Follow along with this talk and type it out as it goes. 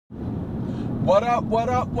What up, what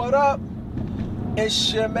up, what up?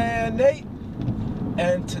 It's your man Nate,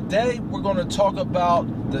 and today we're going to talk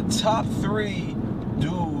about the top 3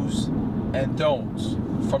 do's and don'ts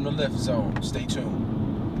from the LyftZone. Stay tuned.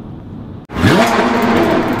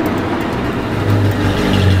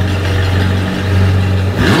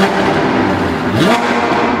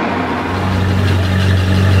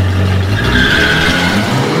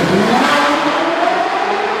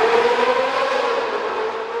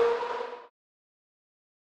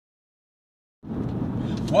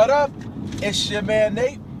 What up? It's your man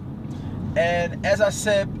Nate, and as I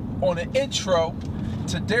said on the intro,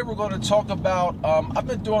 today we're going to talk about, I've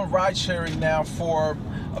been doing ride sharing now for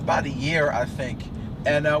about a year, I think,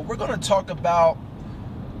 and we're going to talk about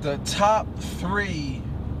the top 3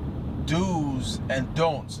 do's and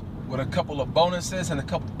don'ts with a couple of bonuses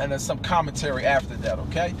and some commentary after that.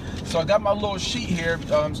 Okay, so I got my little sheet here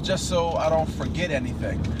just so I don't forget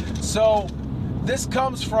anything. So this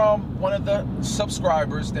comes from one of the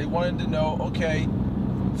subscribers. They wanted to know, okay,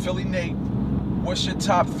 Philly Nate, what's your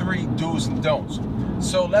top 3 do's and don'ts?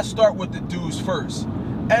 So let's start with the do's first.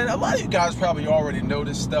 And a lot of you guys probably already know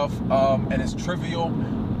this stuff, and it's trivial,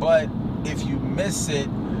 but if you miss it,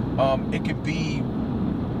 it can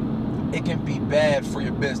be bad for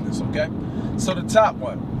your business. Okay, so the top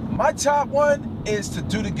one, my top one is to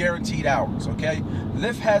do the guaranteed hours. Okay,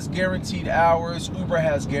 Lyft has guaranteed hours, Uber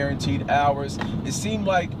has guaranteed hours. It seemed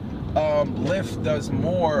like Lyft does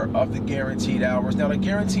more of the guaranteed hours. Now the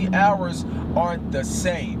guaranteed hours aren't the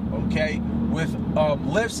same. Okay, with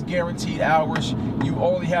Lyft's guaranteed hours, you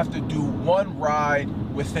only have to do 1 ride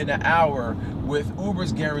within an hour. With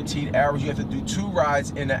Uber's guaranteed hours, you have to do 2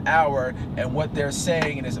 rides in an hour. And what they're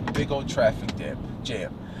saying, and there's a big old traffic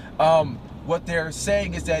jam. What they're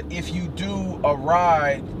saying is that if you do a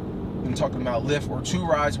ride, I'm talking about Lyft, or 2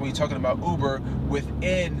 rides when you're talking about Uber,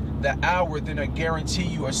 within the hour, then I guarantee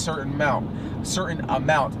you a certain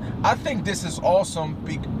amount. I think this is awesome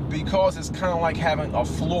because it's kind of like having a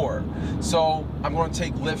floor. So I'm going to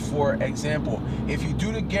take Lyft for example. If you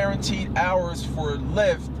do the guaranteed hours for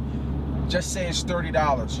Lyft, just say it's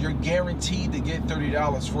 $30. You're guaranteed to get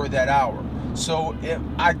 $30 for that hour. So if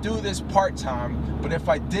I do this part-time, but if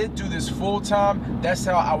I did do this full-time, that's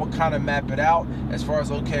how I would kind of map it out as far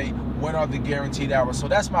as, okay, when are the guaranteed hours? So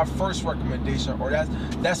that's my first recommendation, or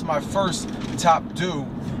that's my first top do,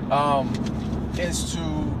 is to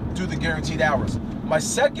do the guaranteed hours. My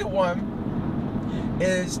second one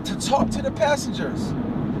is to talk to the passengers.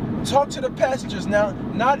 Talk to the passengers. Now,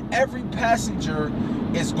 not every passenger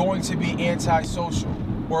is going to be anti-social,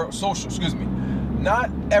 or social, excuse me.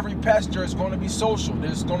 Not every passenger is going to be social.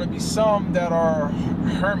 There's going to be some that are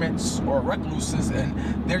hermits or recluses, and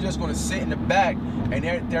they're just going to sit in the back and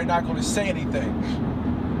they're not going to say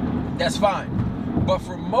anything. That's fine. But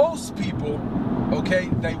for most people,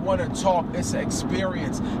 okay, they want to talk. It's an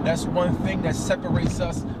experience. That's one thing that separates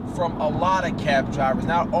us from a lot of cab drivers.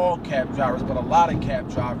 Not all cab drivers, but a lot of cab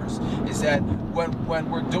drivers, is that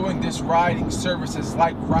when we're doing this riding service, it's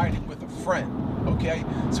like riding with a friend. Okay,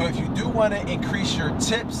 so if you do want to increase your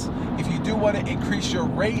tips, if you do want to increase your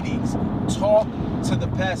ratings, talk to the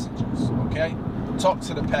passengers. Okay, talk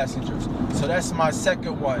to the passengers. So that's my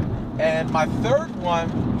second one. And my third one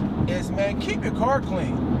is, man, keep your car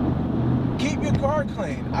clean. Keep your car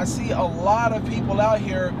clean. I see a lot of people out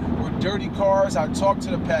here with dirty cars. I talk to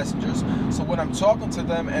the passengers. So when I'm talking to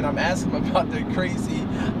them and I'm asking them about their crazy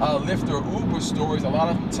Lyft or Uber stories, a lot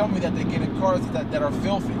of them tell me that they get in cars that are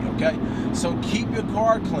filthy. Okay, so keep your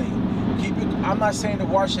car clean. I'm not saying to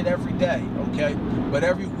wash it every day, okay, but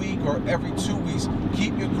every week or every 2 weeks,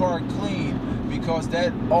 keep your car clean, because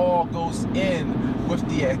that all goes in with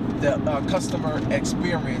the customer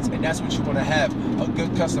experience, and that's what you want to have, a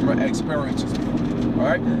good customer experience. All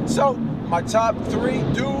right, so my top 3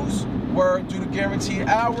 do's were do the guaranteed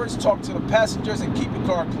hours, talk to the passengers, and keep your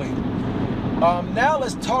car clean. Now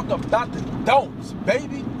let's talk about the don'ts,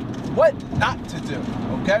 baby. What not to do,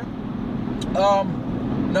 okay?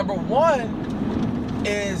 Number 1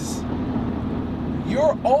 is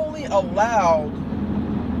you're only allowed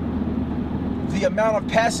the amount of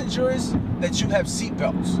passengers that you have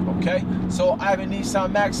seatbelts. Okay, so I have a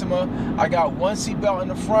Nissan Maxima. I got 1 seatbelt in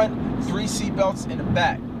the front, 3 seatbelts in the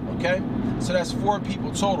back. Okay, so that's 4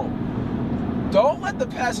 people total. Don't let the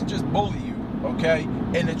passengers bully you, okay,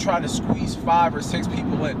 and then try to squeeze 5 or 6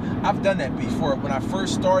 people in. I've done that before. When I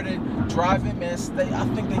first started driving, man, I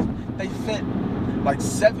think they fit like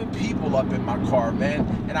 7 people up in my car, man,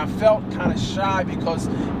 and I felt kind of shy because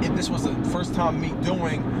this was the first time me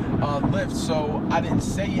doing Lyft, so I didn't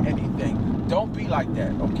say anything. Don't be like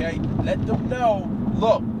that, okay? Let them know,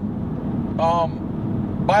 look,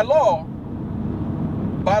 by law,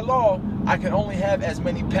 by law, I can only have as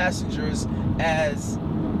many passengers as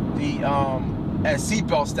the as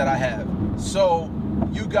seatbelts that I have. So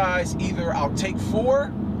you guys, either I'll take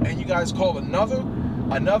 4 and you guys call another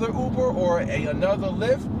Uber or another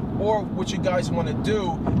Lyft, or what you guys want to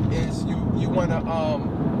do is you want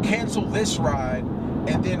to cancel this ride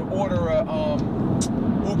and then order a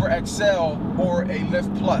Uber XL or a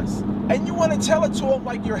Lyft Plus, and you want to tell it to them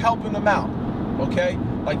like you're helping them out, okay?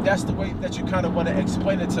 Like that's the way that you kind of want to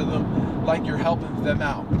explain it to them, like you're helping them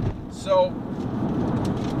out. So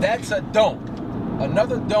that's a don't.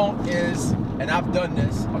 Another don't is, and I've done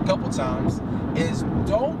this a couple times, is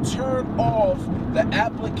don't turn off the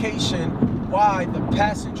application while the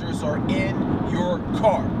passengers are in your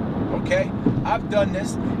car, okay? I've done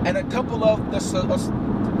this, and a couple of the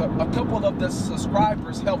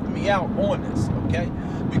subscribers helped me out on this, okay?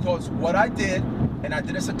 Because what I did, and I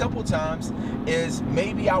did this a couple times, is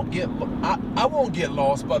maybe I won't get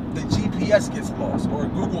lost, but the GPS gets lost, or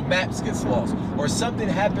Google Maps gets lost, or something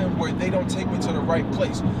happened where they don't take me to the right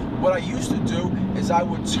place. What I used to do is I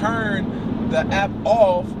would turn the app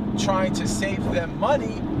off, trying to save them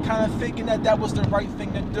money, kind of thinking that that was the right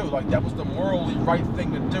thing to do, like that was the morally right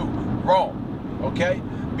thing to do. Wrong, okay?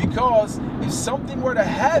 Because if something were to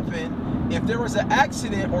happen, if there was an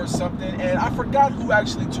accident or something, and I forgot who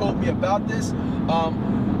actually told me about this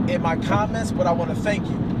in my comments, but I want to thank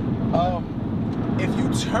you. If you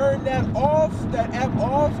turn that app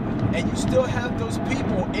off, and you still have those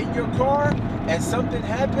people in your car, and something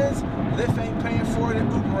happens, Lyft ain't paying for it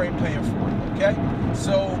and Uber ain't paying for it, okay?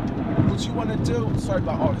 So what you want to do, sorry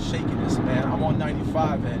about all the shakiness, man. I'm on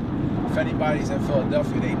 95, and if anybody's in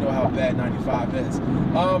Philadelphia, they know how bad 95 is.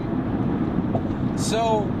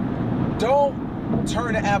 So don't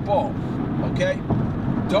turn the app off, okay?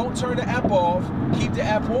 Don't turn the app off. Keep the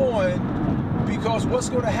app on, because what's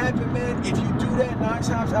going to happen, man, if you do that 9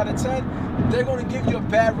 times out of 10, they're going to give you a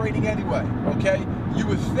bad rating anyway, okay? You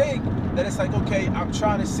would think that it's like, okay, I'm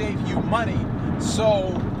trying to save you money, so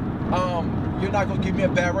you're not going to give me a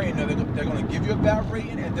bad rating. No, they're going to give you a bad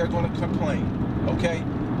rating, and they're going to complain, okay?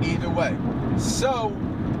 Either way. So,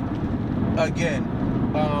 again,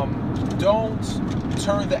 don't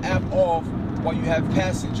turn the app off while you have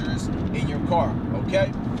passengers in your car,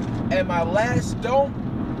 okay? And my last don't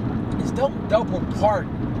is don't double park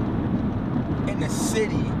in the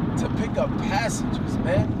city to pick up passengers,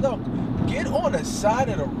 man. Look, get on the side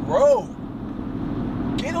of the road.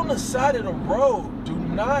 Get on the side of the road. Do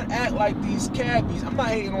not act like these cabbies. I'm not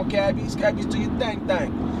hating on cabbies. Cabbies do your thing.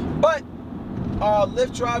 But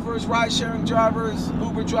Lyft drivers, ride-sharing drivers,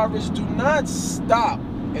 Uber drivers, do not stop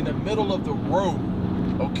in the middle of the road,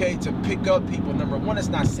 okay, to pick up people. Number one, it's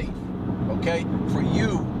not safe, okay, for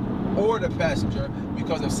you or the passenger,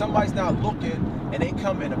 because if somebody's not looking and they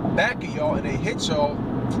come in the back of y'all and they hit y'all,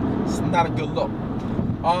 it's not a good look.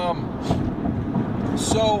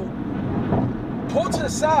 So pull to the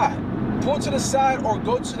side, or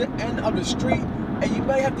go to the end of the street, and you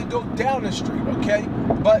may have to go down the street, okay?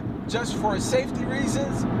 But just for safety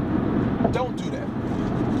reasons, don't do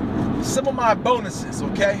that. Some of my bonuses,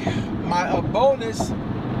 okay? My bonus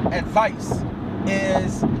advice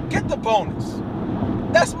is get the bonus.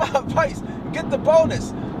 That's my advice. Get the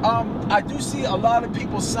bonus. I do see a lot of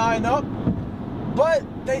people sign up, but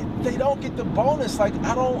they don't get the bonus. Like,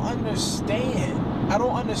 I don't understand. I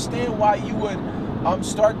don't understand why you would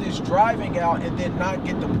start this driving out and then not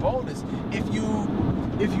get the bonus. If you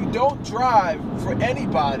don't drive for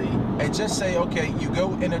anybody and just say, okay, you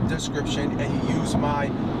go in a description and you use my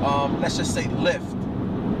let's just say Lyft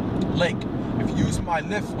link. If you use my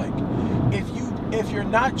Lyft link, if you're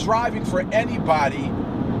not driving for anybody,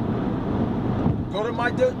 go to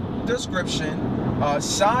my description,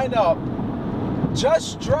 sign up,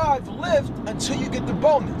 just drive Lyft until you get the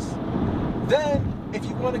bonus. Then if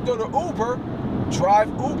you want to go to Uber, drive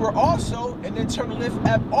Uber also, and then turn the Lyft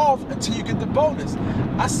app off until you get the bonus.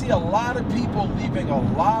 I see a lot of people leaving a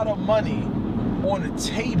lot of money on the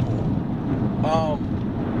table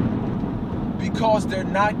because they're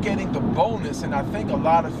not getting the bonus, and I think a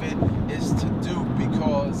lot of it is to do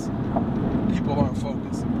because people aren't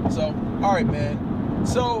focused. So, all right, man.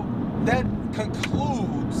 So that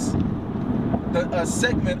concludes the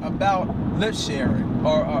segment about Lyft sharing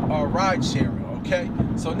or ride sharing. Okay,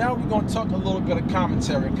 so now we're going to talk a little bit of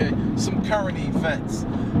commentary, okay? Some current events.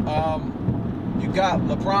 You got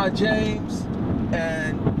LeBron James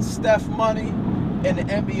and Steph Money in the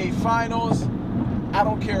NBA Finals. I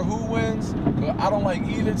don't care who wins, but I don't like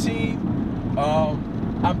either team.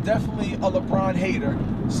 I'm definitely a LeBron hater.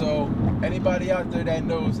 So anybody out there that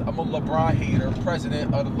knows, I'm a LeBron hater,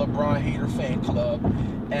 president of the LeBron Hater Fan Club.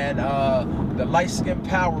 And The light skin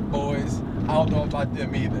power boys, I don't know about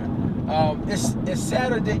them either. It's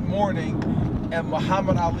Saturday morning, and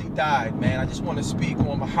Muhammad Ali died, man. I just want to speak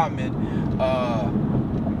on Muhammad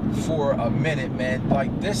for a minute, man.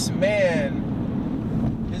 Like, this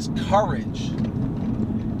man, his courage.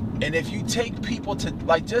 And if you take people to,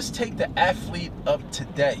 like, just take the athlete of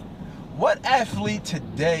today. What athlete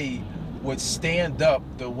today would stand up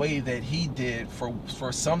the way that he did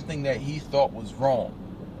for something that he thought was wrong?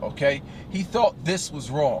 Okay? He thought this was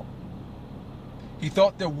wrong. He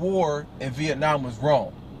thought the war in Vietnam was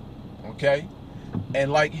wrong. Okay?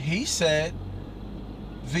 And like he said,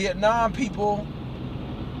 Vietnam people,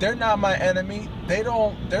 they're not my enemy. They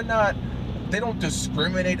don't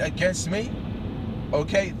discriminate against me.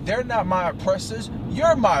 Okay? They're not my oppressors.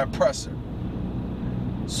 You're my oppressor.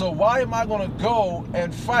 So why am I going to go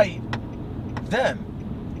and fight them?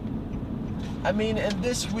 I mean, and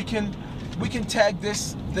this we can tag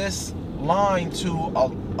this line to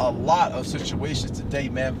a lot of situations today,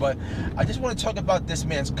 man. But I just want to talk about this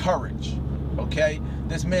man's courage. Okay,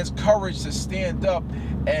 this man's courage to stand up.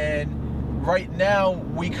 And right now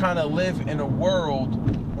we kind of live in a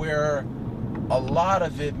world where a lot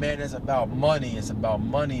of it, man, is about money. It's about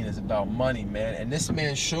money, and it's about money, man. And this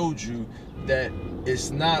man showed you that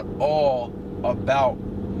it's not all about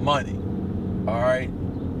money. All right,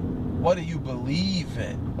 what do you believe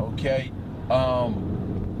in? Okay,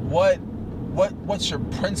 what's your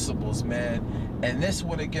principles, man? And this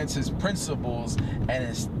went against his principles. And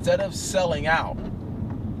instead of selling out,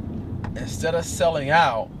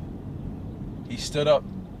 he stood up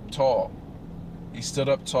tall. He stood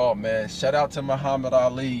up tall, man. Shout out to Muhammad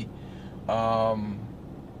Ali. And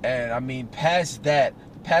I mean, past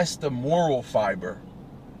the moral fiber,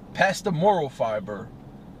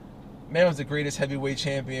 man was the greatest heavyweight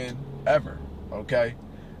champion ever. Okay.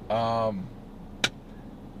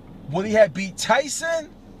 Would he have beat Tyson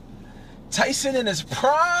in his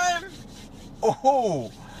prime?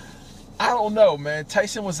 Oh, I don't know, man.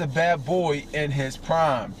 Tyson was a bad boy in his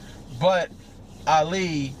prime. But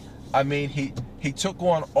Ali, I mean, he took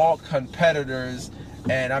on all competitors.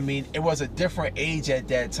 And I mean, it was a different age at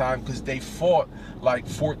that time, because they fought like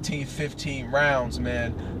 14, 15 rounds,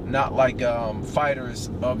 man. Not like fighters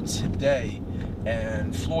of today.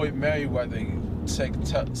 And Floyd Mayweather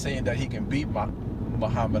saying that he can beat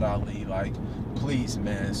Muhammad Ali. Like, please,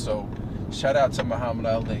 man. So shout out to Muhammad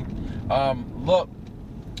Ali. Look,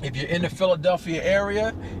 if you're in the Philadelphia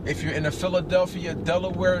area, if you're in the Philadelphia,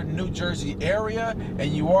 Delaware, New Jersey area,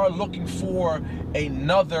 and you are looking for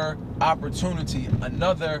another opportunity,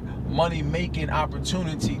 another money-making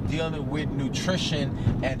opportunity dealing with nutrition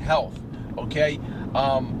and health, okay,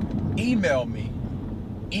 email me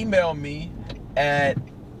at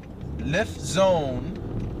LyftZone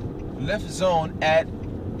at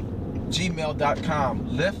gmail.com.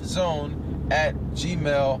 LyftZone at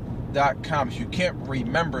gmail.com. If you can't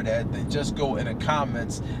remember that, then just go in the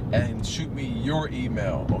comments and shoot me your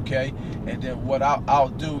email, okay? And then what I'll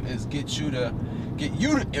do is get you the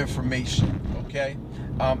information, okay?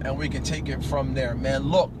 And we can take it from there, man.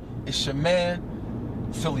 Look, it's your man,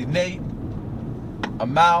 Philly Nate.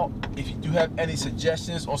 I'm out. If you do have any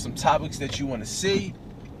suggestions on some topics that you want to see,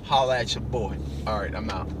 holla at your boy. All right, I'm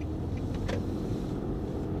out.